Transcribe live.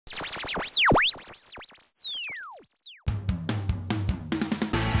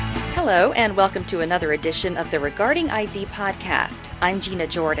Hello, and welcome to another edition of the Regarding ID podcast. I'm Gina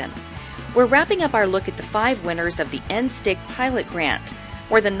Jordan. We're wrapping up our look at the 5 winners of the NSTIC Pilot Grant.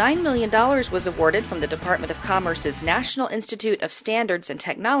 More than $9 million was awarded from the Department of Commerce's National Institute of Standards and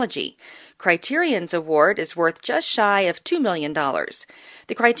Technology. Criterion's award is worth just shy of $2 million.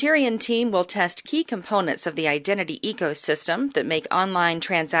 The Criterion team will test key components of the identity ecosystem that make online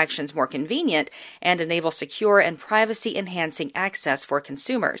transactions more convenient and enable secure and privacy-enhancing access for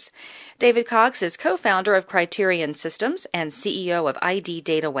consumers. David Cox is co-founder of Criterion Systems and CEO of ID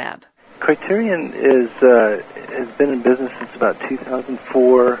DataWeb. Criterion has been in business since about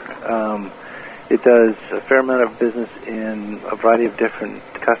 2004. It does a fair amount of business in a variety of different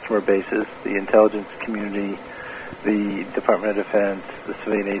customer bases, the intelligence community, the Department of Defense, the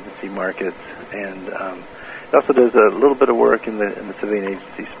civilian agency markets, and it also does a little bit of work in the civilian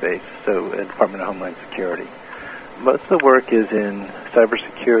agency space, so Department of Homeland Security. Most of the work is in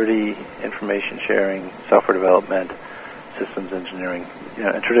cybersecurity, information sharing, software development, systems engineering,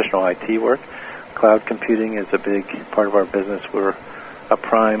 and traditional IT work. Cloud computing is a big part of our business. We're a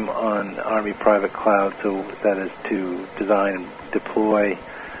prime on Army private cloud, so that is to design and deploy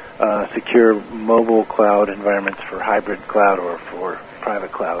secure mobile cloud environments for hybrid cloud or for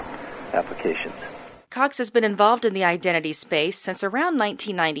private cloud applications. Cox has been involved in the identity space since around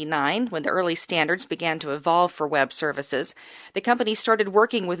 1999, when the early standards began to evolve for web services. The company started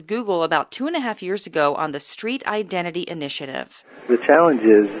working with Google about 2.5 years ago on the Street Identity Initiative. The challenge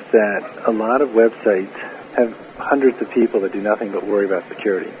is that a lot of websites have hundreds of people that do nothing but worry about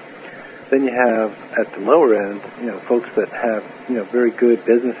security. Then you have, at the lower end, folks that have, very good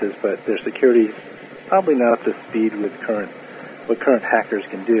businesses, but their security is probably not up to speed with what current hackers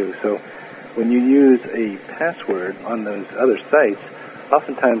can do. So when you use a password on those other sites,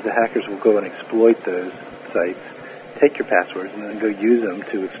 oftentimes the hackers will go and exploit those sites, take your passwords, and then go use them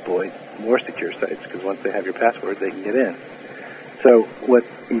to exploit more secure sites, because once they have your password, they can get in. So what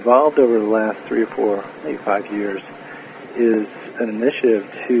evolved over the last 3 or 4, maybe 5 years is an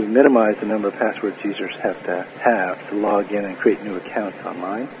initiative to minimize the number of passwords users have to log in and create new accounts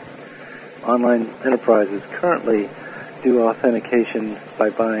online. Online enterprises currently do authentication by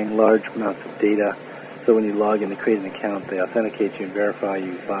buying large amounts of data. So when you log in to create an account, they authenticate you and verify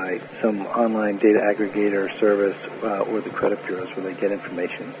you by some online data aggregator service or the credit bureaus where they get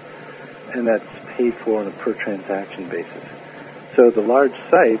information. And that's paid for on a per transaction basis. So the large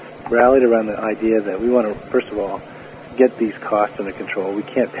sites rallied around the idea that we want to, first of all, get these costs under control. We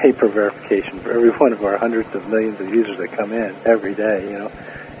can't pay per verification for every one of our hundreds of millions of users that come in every day,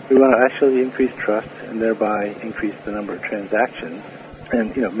 We want to actually increase trust and thereby increase the number of transactions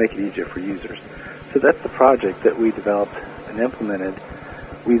and, make it easier for users. So that's the project that we developed and implemented.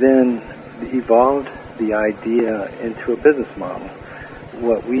 We then evolved the idea into a business model.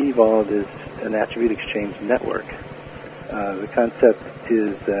 What we evolved is an attribute exchange network. The concept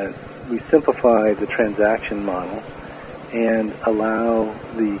is that we simplify the transaction model and allow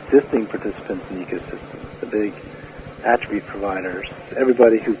the existing participants in the ecosystem, the big attribute providers,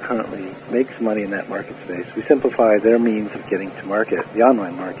 everybody who currently makes money in that market space, we simplify their means of getting to market, the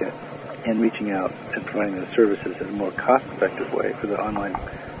online market, and reaching out and providing those services in a more cost-effective way for the online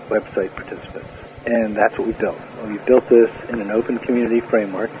website participants. And that's what we built. We built this in an open community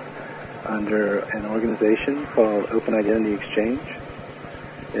framework under an organization called Open Identity Exchange.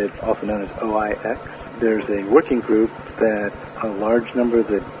 It's also known as OIX. There's a working group that a large number of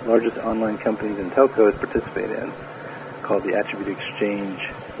the largest online companies and telcos participate in, called the Attribute Exchange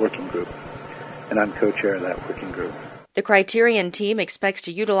Working Group, and I'm co-chair of that working group. The Criterion team expects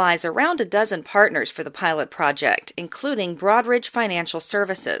to utilize around a dozen partners for the pilot project, including Broadridge Financial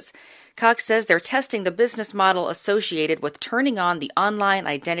Services. Cox says they're testing the business model associated with turning on the online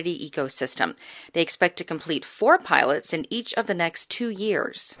identity ecosystem. They expect to complete 4 pilots in each of the next 2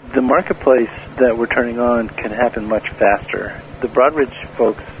 years. The marketplace that we're turning on can happen much faster. The Broadridge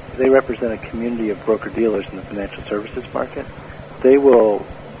folks, they represent a community of broker-dealers in the financial services market. They will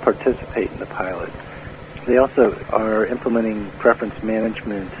participate in the pilot. They also are implementing preference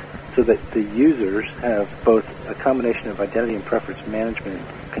management so that the users have both a combination of identity and preference management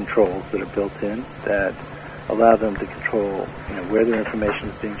controls that are built in that allow them to control where their information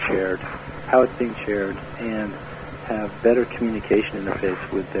is being shared, how it's being shared, and have better communication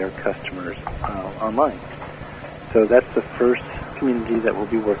interface with their customers online. So that's the first community that we'll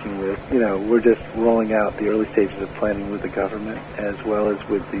be working with. We're just rolling out the early stages of planning with the government as well as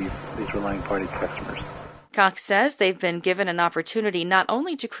with these relying party customers. Cox says they've been given an opportunity not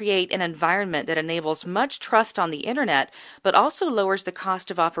only to create an environment that enables much trust on the Internet, but also lowers the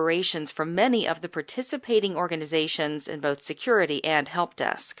cost of operations for many of the participating organizations in both security and help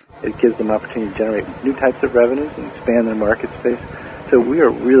desk. It gives them opportunity to generate new types of revenues and expand their market space. So we are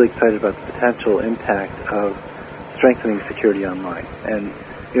really excited about the potential impact of strengthening security online. And,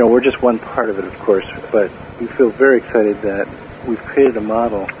 we're just one part of it, of course, but we feel very excited that we've created a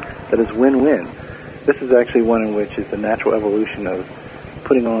model that is win-win. This is actually one in which is the natural evolution of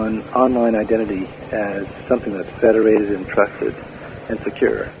putting on online identity as something that's federated and trusted and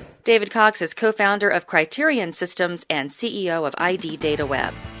secure. David Cox is co-founder of Criterion Systems and CEO of ID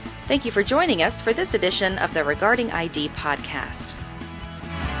DataWeb. Thank you for joining us for this edition of the Regarding ID podcast.